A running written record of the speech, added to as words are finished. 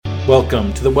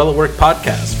Welcome to the Well at Work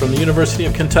podcast from the University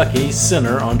of Kentucky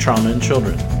Center on Trauma in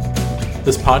Children.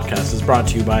 This podcast is brought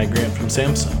to you by a grant from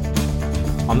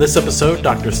SAMHSA. On this episode,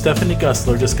 Dr. Stephanie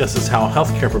Gussler discusses how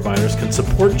healthcare providers can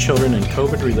support children in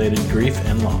COVID-related grief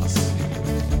and loss.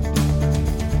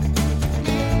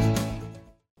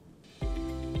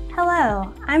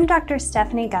 Hello, I'm Dr.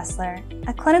 Stephanie Gussler,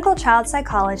 a clinical child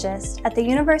psychologist at the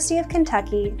University of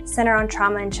Kentucky Center on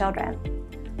Trauma in Children.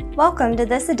 Welcome to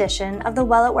this edition of the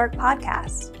Well at Work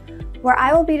podcast, where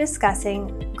I will be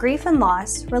discussing grief and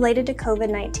loss related to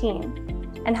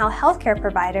COVID-19 and how healthcare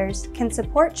providers can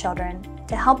support children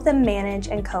to help them manage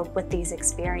and cope with these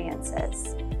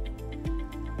experiences.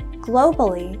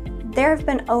 Globally, there have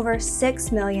been over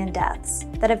 6 million deaths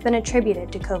that have been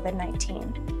attributed to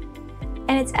COVID-19,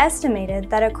 and it's estimated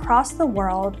that across the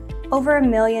world, over 1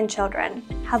 million children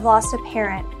have lost a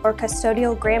parent or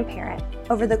custodial grandparent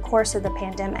over the course of the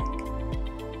pandemic.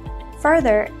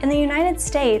 Further, in the United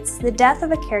States, the death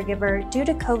of a caregiver due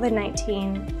to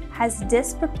COVID-19 has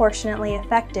disproportionately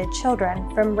affected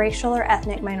children from racial or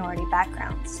ethnic minority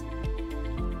backgrounds.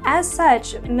 As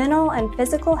such, mental and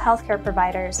physical healthcare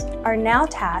providers are now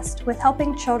tasked with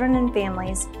helping children and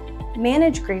families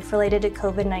manage grief related to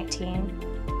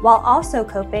COVID-19 while also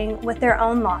coping with their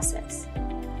own losses.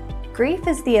 Grief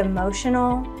is the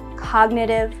emotional,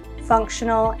 cognitive,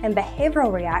 functional, and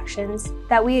behavioral reactions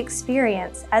that we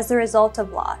experience as the result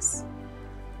of loss,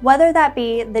 whether that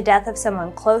be the death of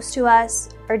someone close to us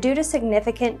or due to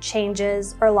significant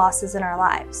changes or losses in our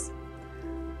lives.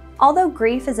 Although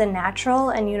grief is a natural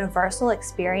and universal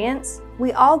experience,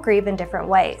 we all grieve in different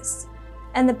ways,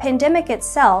 and the pandemic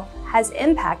itself has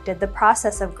impacted the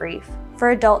process of grief for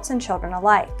adults and children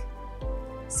alike.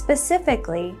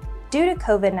 Specifically, due to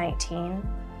COVID-19,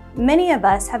 many of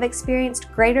us have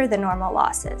experienced greater than normal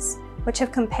losses, which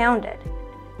have compounded.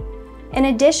 In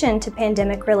addition to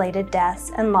pandemic-related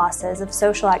deaths and losses of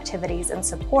social activities and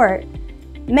support,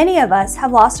 many of us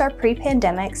have lost our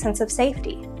pre-pandemic sense of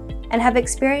safety and have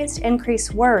experienced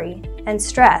increased worry and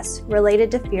stress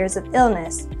related to fears of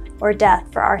illness or death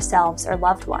for ourselves or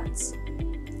loved ones.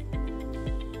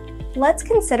 Let's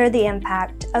consider the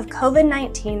impact of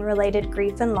COVID-19 related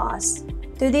grief and loss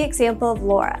through the example of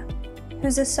Laura,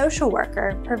 who's a social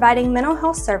worker providing mental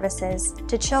health services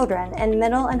to children in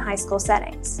middle and high school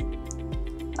settings.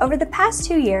 Over the past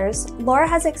 2 years, Laura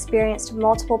has experienced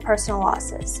multiple personal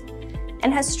losses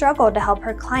and has struggled to help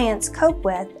her clients cope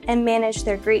with and manage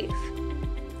their grief.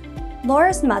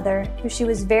 Laura's mother, who she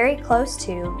was very close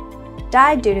to,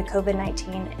 died due to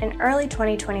COVID-19 in early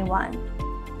 2021.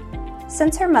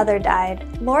 Since her mother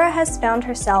died, Laura has found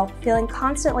herself feeling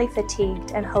constantly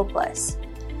fatigued and hopeless.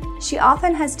 She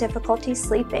often has difficulty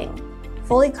sleeping,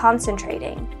 fully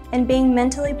concentrating, and being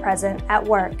mentally present at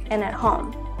work and at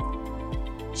home.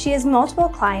 She has multiple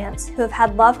clients who have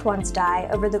had loved ones die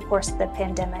over the course of the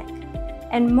pandemic,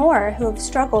 and more who have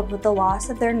struggled with the loss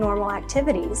of their normal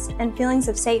activities and feelings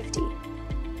of safety.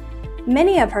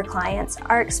 Many of her clients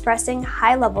are expressing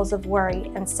high levels of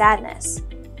worry and sadness,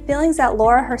 feelings that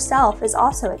Laura herself is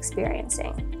also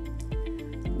experiencing.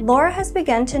 Laura has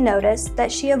begun to notice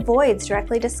that she avoids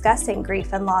directly discussing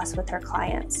grief and loss with her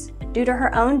clients due to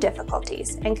her own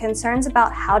difficulties and concerns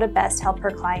about how to best help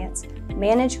her clients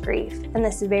manage grief in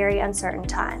this very uncertain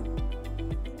time.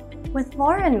 With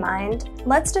Laura in mind,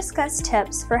 let's discuss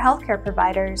tips for healthcare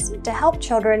providers to help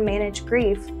children manage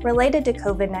grief related to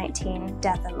COVID-19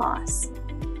 death and loss.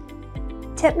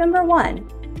 Tip number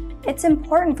 1, it's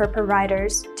important for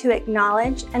providers to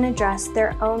acknowledge and address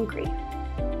their own grief.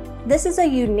 This is a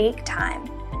unique time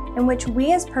in which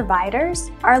we as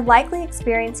providers are likely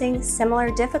experiencing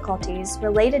similar difficulties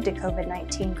related to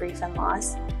COVID-19 grief and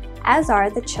loss, as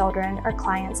are the children or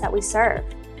clients that we serve.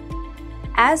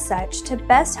 As such, to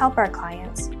best help our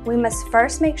clients, we must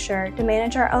first make sure to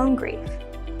manage our own grief.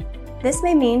 This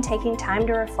may mean taking time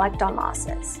to reflect on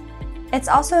losses. It's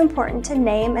also important to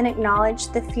name and acknowledge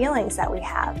the feelings that we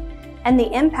have and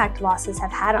the impact losses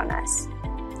have had on us.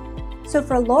 So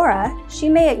for Laura, she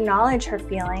may acknowledge her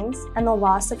feelings and the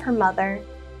loss of her mother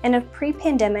in a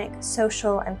pre-pandemic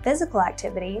social and physical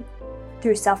activity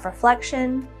through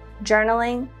self-reflection,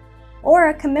 journaling, or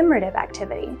a commemorative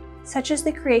activity, such as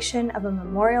the creation of a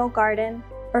memorial garden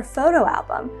or photo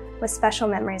album with special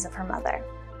memories of her mother.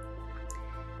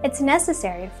 It's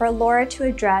necessary for Laura to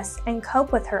address and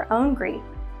cope with her own grief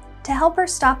to help her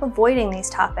stop avoiding these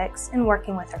topics in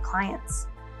working with her clients.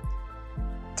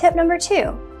 Tip number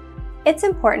 2. It's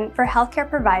important for healthcare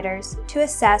providers to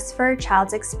assess for a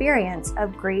child's experience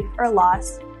of grief or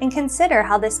loss and consider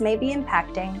how this may be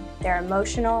impacting their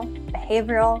emotional,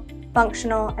 behavioral,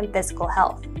 functional, and physical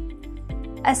health.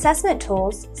 Assessment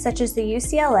tools such as the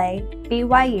UCLA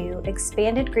BYU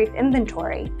Expanded Grief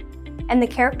Inventory and the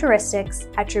Characteristics,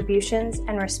 Attributions,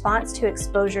 and Response to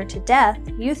Exposure to Death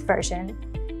Youth Version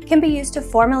can be used to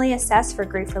formally assess for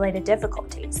grief-related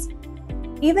difficulties.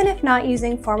 Even if not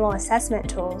using formal assessment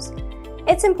tools,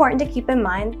 it's important to keep in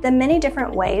mind the many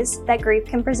different ways that grief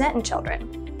can present in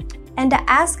children, and to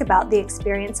ask about the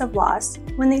experience of loss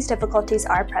when these difficulties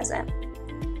are present.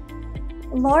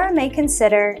 Laura may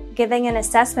consider giving an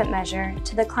assessment measure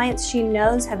to the clients she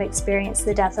knows have experienced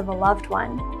the death of a loved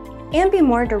one, and be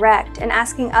more direct in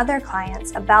asking other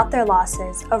clients about their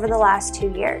losses over the last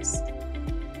 2 years.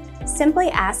 Simply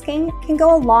asking can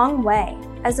go a long way,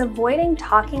 as avoiding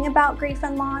talking about grief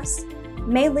and loss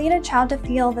may lead a child to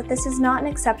feel that this is not an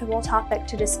acceptable topic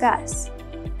to discuss.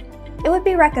 It would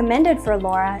be recommended for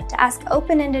Laura to ask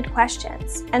open-ended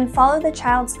questions and follow the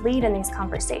child's lead in these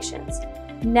conversations,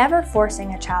 never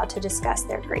forcing a child to discuss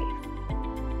their grief.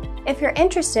 If you're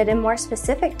interested in more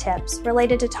specific tips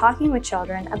related to talking with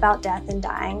children about death and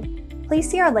dying, please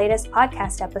see our latest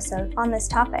podcast episode on this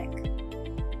topic.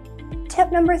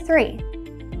 Tip number 3.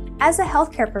 As a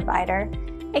healthcare provider,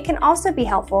 it can also be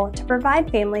helpful to provide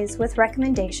families with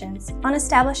recommendations on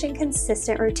establishing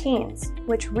consistent routines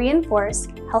which reinforce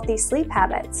healthy sleep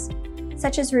habits,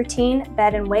 such as routine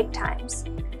bed and wake times,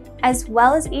 as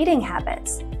well as eating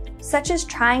habits, such as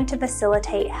trying to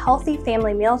facilitate healthy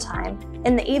family mealtime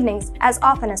in the evenings as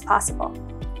often as possible.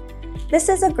 This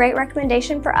is a great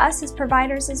recommendation for us as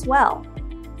providers as well.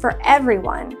 For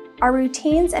everyone, our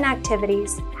routines and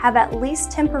activities have at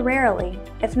least temporarily,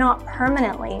 if not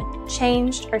permanently,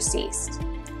 changed or ceased.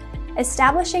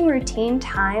 Establishing routine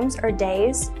times or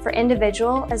days for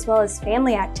individual as well as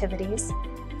family activities,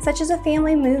 such as a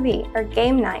family movie or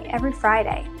game night every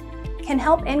Friday, can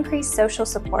help increase social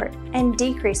support and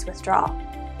decrease withdrawal.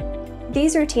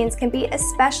 These routines can be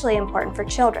especially important for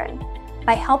children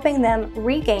by helping them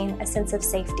regain a sense of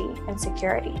safety and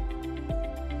security.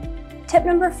 Tip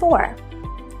number 4.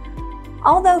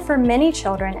 Although for many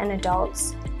children and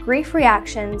adults, grief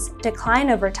reactions decline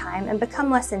over time and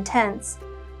become less intense,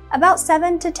 about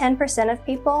 7 to 10% of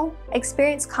people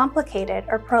experience complicated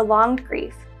or prolonged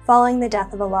grief following the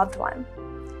death of a loved one.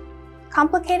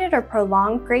 Complicated or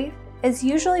prolonged grief is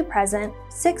usually present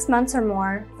 6 months or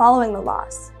more following the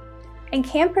loss, and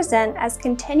can present as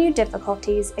continued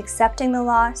difficulties accepting the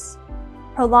loss,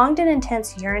 prolonged and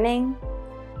intense yearning,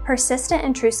 persistent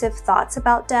intrusive thoughts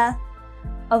about death,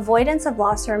 avoidance of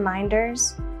loss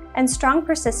reminders, and strong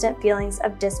persistent feelings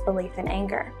of disbelief and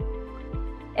anger.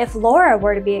 If Laura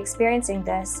were to be experiencing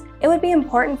this, it would be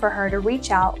important for her to reach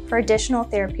out for additional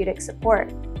therapeutic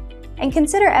support and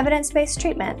consider evidence-based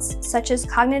treatments such as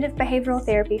cognitive behavioral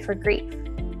therapy for grief.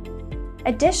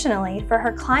 Additionally, for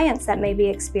her clients that may be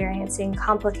experiencing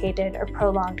complicated or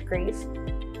prolonged grief,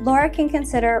 Laura can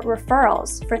consider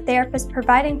referrals for therapists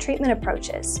providing treatment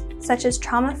approaches, such as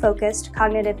trauma-focused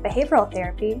cognitive behavioral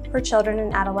therapy for children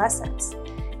and adolescents,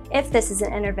 if this is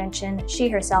an intervention she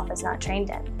herself is not trained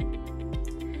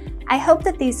in. I hope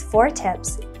that these 4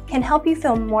 tips can help you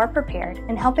feel more prepared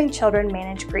in helping children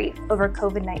manage grief over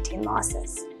COVID-19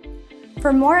 losses.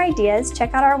 For more ideas,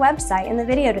 check out our website in the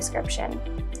video description,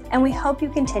 and we hope you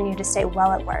continue to stay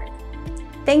well at work.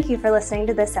 Thank you for listening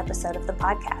to this episode of the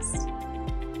podcast.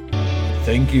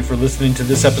 Thank you for listening to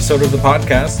this episode of the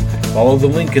podcast. Follow the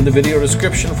link in the video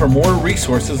description for more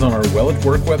resources on our Well at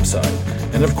Work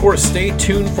website. And of course, stay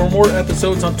tuned for more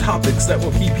episodes on topics that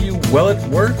will keep you well at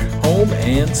work, home,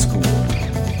 and school.